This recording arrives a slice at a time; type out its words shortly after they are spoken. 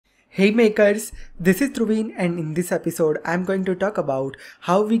Hey makers, this is Dhruvin and in this episode I'm going to talk about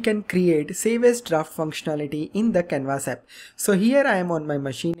how we can create save as draft functionality in the Canvas app. So here I am on my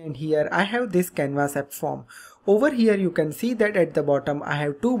machine and here I have this Canvas app form. Over here you can see that at the bottom I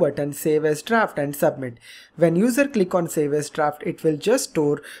have two buttons, save as draft and submit. When user click on save as draft, it will just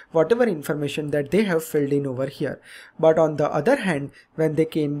store whatever information that they have filled in over here. But on the other hand, when they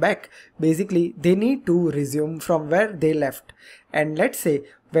came back, basically they need to resume from where they left. And let's say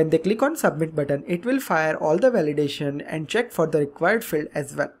when they click on submit button, it will fire all the validation and check for the required field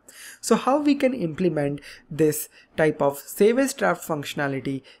as well. So how we can implement this type of save as draft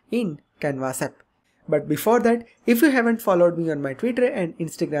functionality in Canvas app? But before that, if you haven't followed me on my Twitter and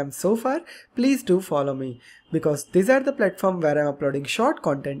Instagram so far, please do follow me because these are the platform where I'm uploading short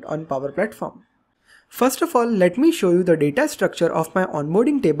content on Power Platform. First of all, let me show you the data structure of my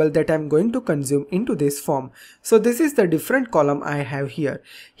onboarding table that I'm going to consume into this form. So this is the different column I have here.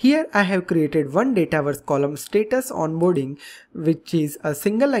 Here I have created one Dataverse column, status onboarding, which is a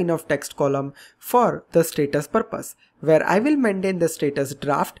single line of text column for the status purpose, where I will maintain the status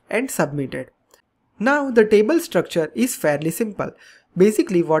draft and submitted. Now the table structure is fairly simple.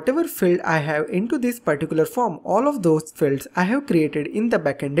 Basically whatever field I have into this particular form, all of those fields I have created in the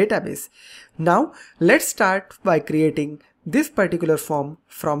backend database. Now let's start by creating this particular form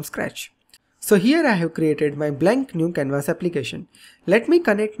from scratch. So here I have created my blank new Canvas application. Let me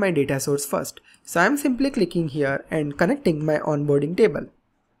connect my data source first. So I am simply clicking here and connecting my onboarding table.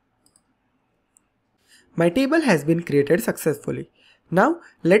 My table has been created successfully. Now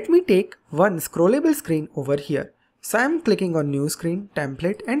let me take one scrollable screen over here. So I am clicking on new screen,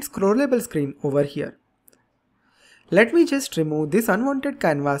 template and scrollable screen over here. Let me just remove this unwanted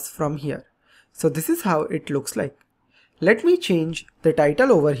canvas from here. So this is how it looks like. Let me change the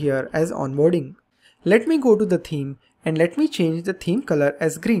title over here as onboarding. Let me go to the theme and let me change the theme color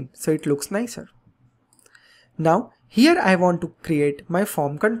as green so it looks nicer. Now here I want to create my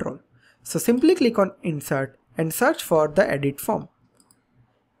form control. So simply click on insert and search for the edit form.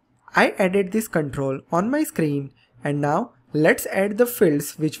 I added this control on my screen and now let's add the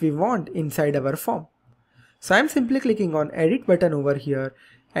fields which we want inside our form. So I'm simply clicking on edit button over here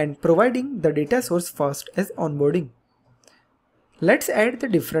and providing the data source first as onboarding. Let's add the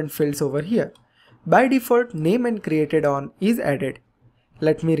different fields over here. By default, name and created on is added.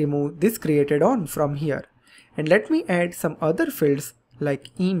 Let me remove this created on from here and let me add some other fields like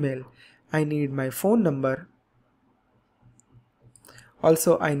email. I need my phone number.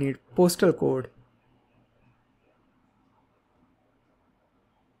 Also, I need postal code.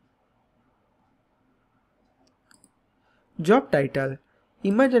 Job title,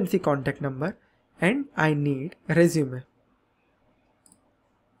 emergency contact number, and I need resume.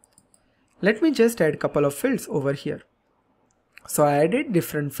 Let me just add a couple of fields over here. So I added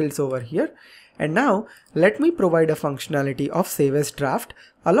different fields over here and now let me provide a functionality of save as draft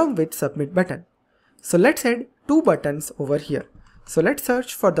along with submit button. So let's add two buttons over here. So let's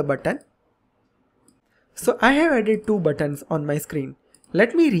search for the button. So I have added two buttons on my screen.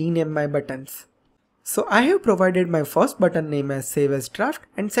 Let me rename my buttons. So I have provided my first button name as save as draft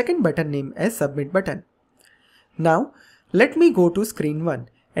and second button name as submit button. Now let me go to screen 1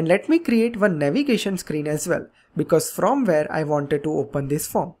 and let me create one navigation screen as well because from where I wanted to open this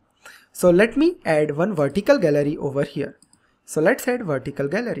form. So let me add one vertical gallery over here. So let's add vertical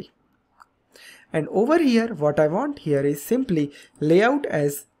gallery. And over here what I want here is simply layout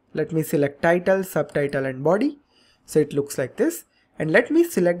as, let me select title, subtitle and body. So it looks like this. And let me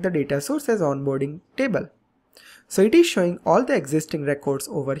select the data source as onboarding table. So it is showing all the existing records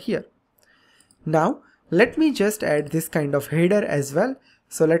over here. Now let me just add this kind of header as well.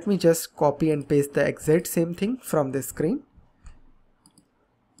 So let me just copy and paste the exact same thing from this screen.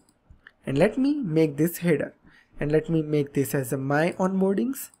 And let me make this header. And let me make this as a my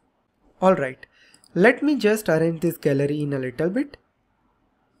onboardings. Alright, let me just arrange this gallery in a little bit.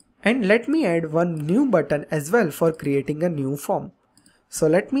 And let me add one new button as well for creating a new form. So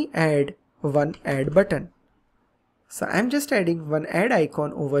let me add one add button. So I'm just adding one add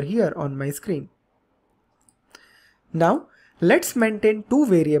icon over here on my screen. Now let's maintain two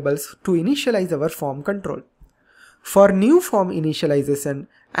variables to initialize our form control. For new form initialization,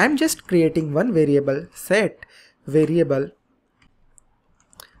 I'm just creating one variable, set variable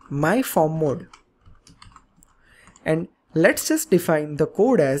my form mode. And let's just define the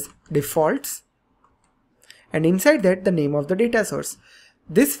code as defaults and inside that the name of the data source.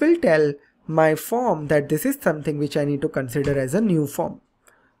 This will tell my form that this is something which I need to consider as a new form.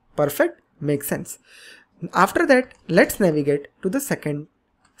 Perfect, makes sense. After that, let's navigate to the second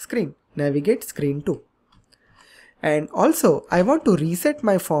screen, navigate screen 2. And also I want to reset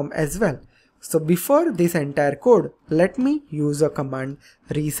my form as well. So before this entire code, let me use a command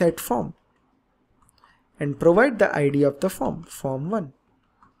reset form and provide the ID of the form, form1.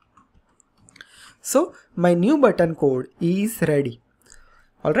 So my new button code is ready.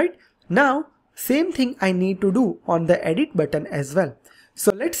 Alright, now same thing I need to do on the edit button as well.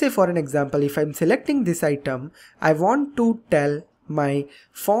 So let's say for an example, if I'm selecting this item, I want to tell my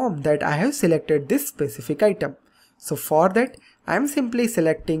form that I have selected this specific item. So for that, I'm simply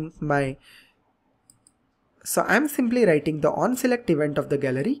writing the onSelect event of the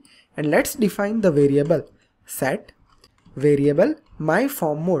gallery, and let's define the variable set variable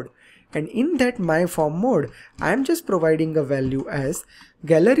myFormMode. And in that myFormMode, I'm just providing a value as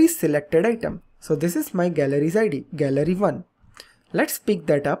gallery selected item. So this is my gallery's ID, gallery1. Let's pick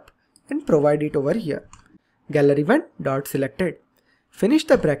that up and provide it over here. gallery1.selected. Finish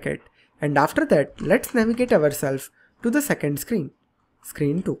the bracket, and after that, let's navigate ourselves to the second screen,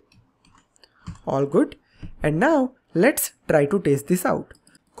 screen 2. All good. And now let's try to test this out.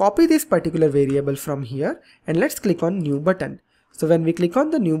 Copy this particular variable from here and let's click on new button. So when we click on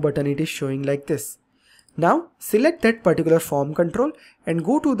the new button, it is showing like this. Now select that particular form control and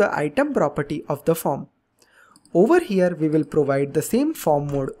go to the item property of the form. Over here we will provide the same form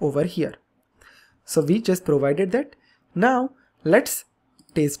mode over here. So we just provided that. Now let's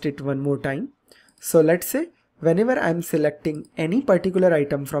test it one more time. So let's say whenever I'm selecting any particular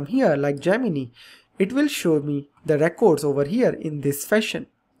item from here like Gemini, it will show me the records over here in this fashion.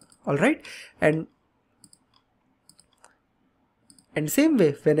 Alright, and same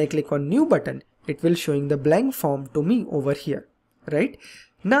way when I click on new button, it will showing the blank form to me over here. Right,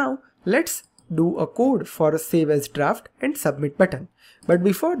 now let's do a code for save as draft and submit button. But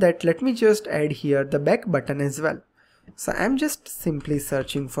before that, let me just add here the back button as well. So I'm just simply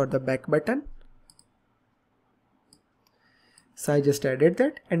searching for the back button. So I just added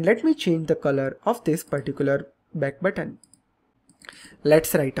that, and let me change the color of this particular back button.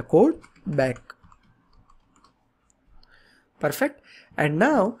 Let's write a code back. Perfect. And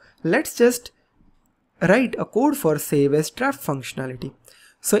now let's just write a code for save as draft functionality.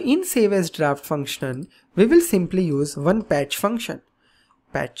 So in save as draft function, we will simply use one patch function,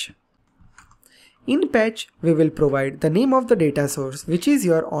 patch. In patch, we will provide the name of the data source, which is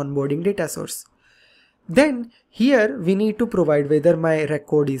your onboarding data source. Then here we need to provide whether my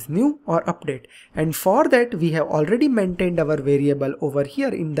record is new or update, and for that we have already maintained our variable over here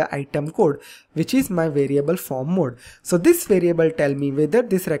in the item code, which is my variable form mode. So this variable tell me whether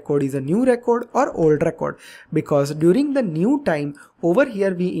this record is a new record or old record, because during the new time over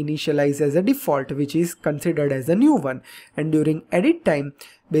here we initialize as a default, which is considered as a new one, and during edit time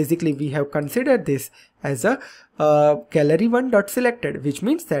basically we have considered this as a gallery1.selected, which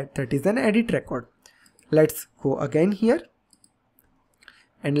means that is an edit record. Let's go again here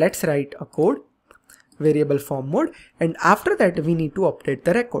and let's write a code variable form mode, and after that we need to update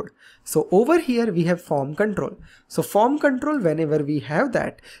the record. So over here we have form control. So form control, whenever we have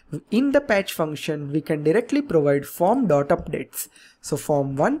that in the patch function, we can directly provide form.updates. So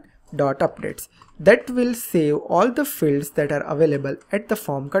form1.updates, that will save all the fields that are available at the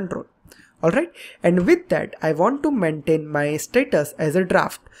form control. Alright, and with that I want to maintain my status as a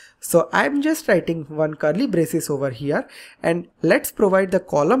draft. So I'm just writing one curly braces over here, and let's provide the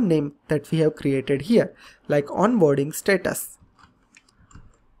column name that we have created here, like onboarding status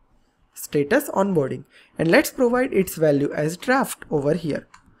onboarding, and let's provide its value as draft over here.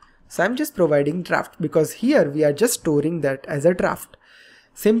 So I'm just providing draft because here we are just storing that as a draft.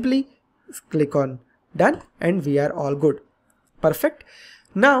 Simply click on done and we are all good. Perfect.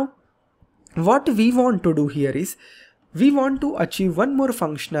 Now what we want to do here is we want to achieve one more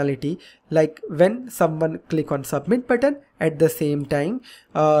functionality, like when someone click on submit button, at the same time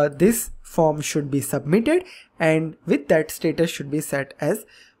this form should be submitted, and with that status should be set as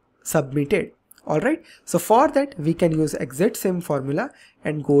submitted. Alright, so for that we can use exact same formula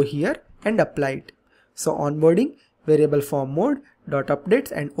and go here and apply it. So onboarding variable form mode dot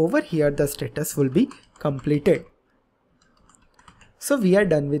updates, and over here the status will be completed. So we are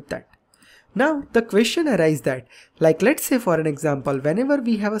done with that. Now the question arises that, like let's say for an example, whenever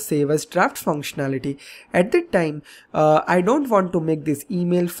we have a save as draft functionality, at that time I don't want to make this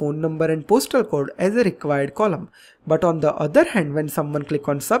email, phone number and postal code as a required column. But on the other hand, when someone click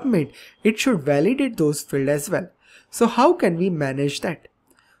on submit, it should validate those fields as well. So how can we manage that?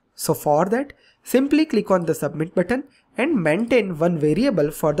 So for that, simply click on the submit button and maintain one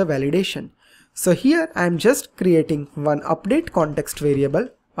variable for the validation. So here I am just creating one update context variable,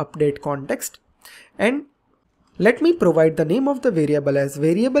 update context, and let me provide the name of the variable as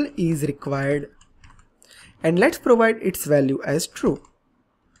variable is required. and let's provide its value as true.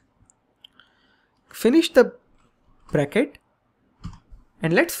 Finish the bracket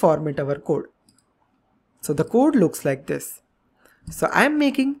and let's format our code. So the code looks like this. So I am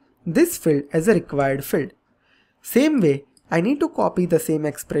making this field as a required field. Same way, I need to copy the same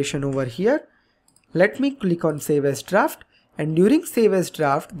expression over here. Let me click on save as draft, and during save as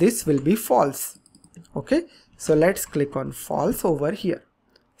draft this will be false. Okay, so let's click on false over here.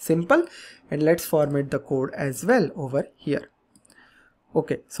 Simple, and let's format the code as well over here.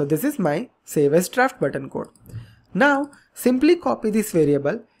 Okay, so this is my save as draft button code. Now simply copy this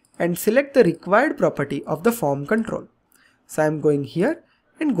variable and select the required property of the form control. So I am going here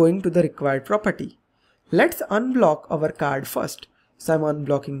and going to the required property. Let's unblock our card first. So I'm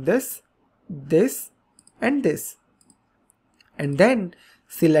unblocking this, this and this. And then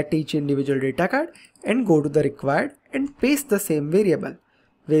select each individual data card and go to the required and paste the same variable.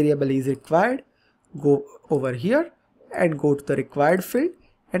 Variable is required. Go over here and go to the required field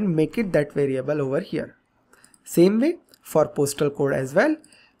and make it that variable over here. Same way for postal code as well.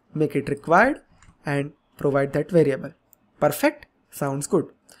 Make it required and provide that variable. Perfect. Sounds good.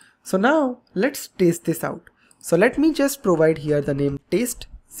 So now let's test this out. So let me just provide here the name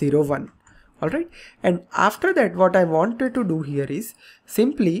test01. Alright, and after that what I wanted to do here is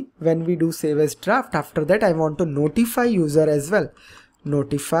simply when we do save as draft, after that I want to notify user as well.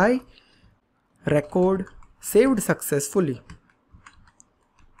 Notify record saved successfully.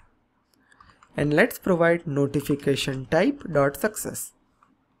 And let's provide notification type dot success.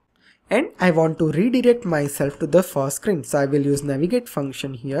 And I want to redirect myself to the first screen. So I will use navigate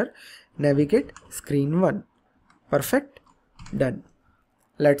function here. Navigate screen 1. Perfect. Done.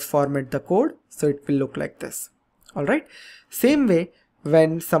 Let's format the code so it will look like this. Alright. Same way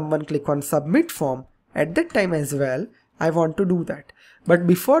when someone click on submit form, at that time as well I want to do that. But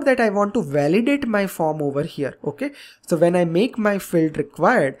before that I want to validate my form over here. Okay. So when I make my field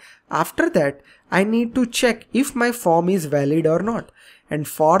required, after that I need to check if my form is valid or not. And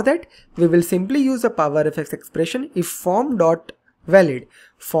for that we will simply use a PowerApps expression if form dot valid,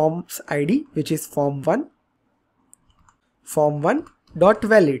 form's ID which is form 1 dot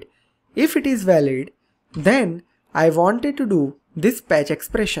valid. If it is valid, then I wanted to do this patch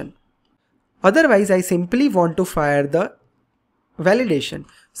expression. Otherwise I simply want to fire the validation.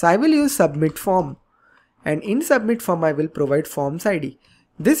 So I will use submit form, and in submit form I will provide form's ID.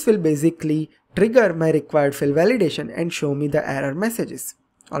 This will basically trigger my required field validation and show me the error messages.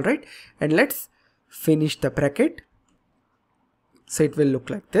 Alright, and let's finish the bracket. So it will look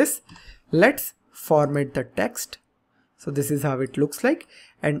like this. Let's format the text. So this is how it looks like,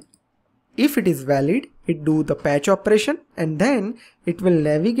 and if it is valid, it do the patch operation and then it will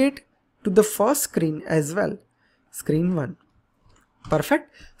navigate to the first screen as well, screen 1.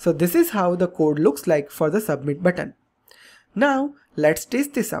 Perfect. So this is how the code looks like for the submit button. Now let's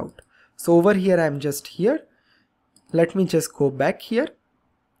test this out. So over here I am just here. Let me just go back here.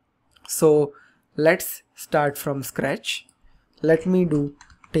 So let's start from scratch. Let me do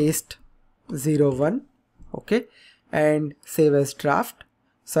test01. Okay. And save as draft.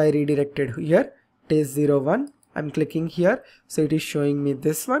 So I redirected here, test01. I'm clicking here, so it is showing me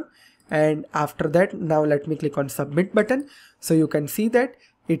this one. And after that, now let me click on submit button. So you can see that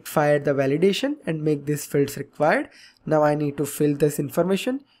it fired the validation and make these fields required. Now I need to fill this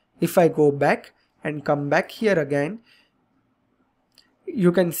information. If I go back and come back here again,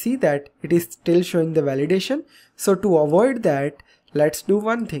 you can see that it is still showing the validation. So to avoid that, let's do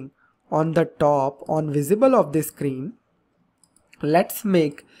one thing. On the top, on visible of the screen, let's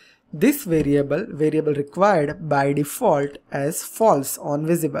make this variable required by default as false on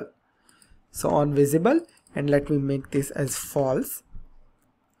visible. So on visible, and let me make this as false.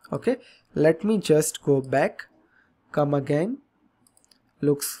 Okay, let me just go back, come again,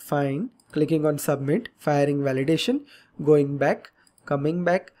 looks fine, clicking on submit, firing validation, going back, coming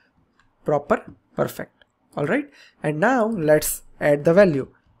back, proper, perfect. Alright, and now let's add the value.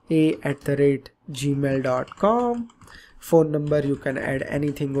 a@gmail.com. Phone number, you can add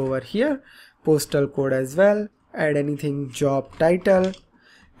anything over here. Postal code as well. Add anything, job title,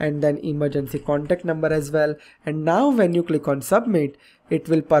 and then emergency contact number as well. And now when you click on submit, it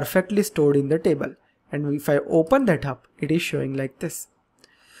will perfectly stored in the table. And if I open that up, it is showing like this.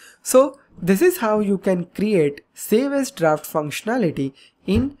 So this is how you can create save as draft functionality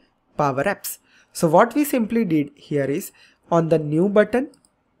in PowerApps. So what we simply did here is on the new button,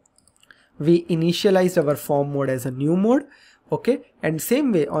 we initialized our form mode as a new mode. Okay, and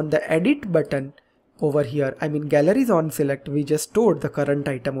same way on the edit button over here, I mean galleries on select, we just stored the current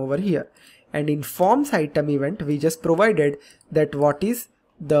item over here. And in forms item event, we just provided that what is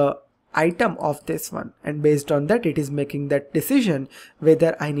the item of this one, and based on that it is making that decision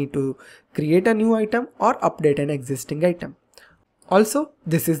whether I need to create a new item or update an existing item. Also,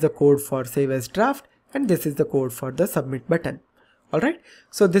 this is the code for save as draft and this is the code for the submit button. Alright,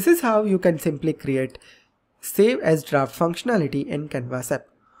 so this is how you can simply create save as draft functionality in Canvas app.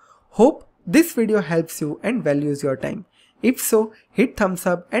 Hope this video helps you and values your time. If so, hit thumbs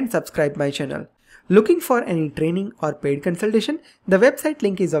up and subscribe my channel. Looking for any training or paid consultation? The website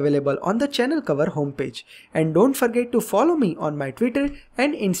link is available on the channel cover homepage. And don't forget to follow me on my Twitter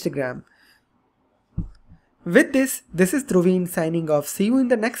and Instagram. With this is Dhruvin signing off. See you in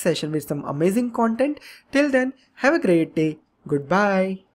the next session with some amazing content. Till then, have a great day. Goodbye.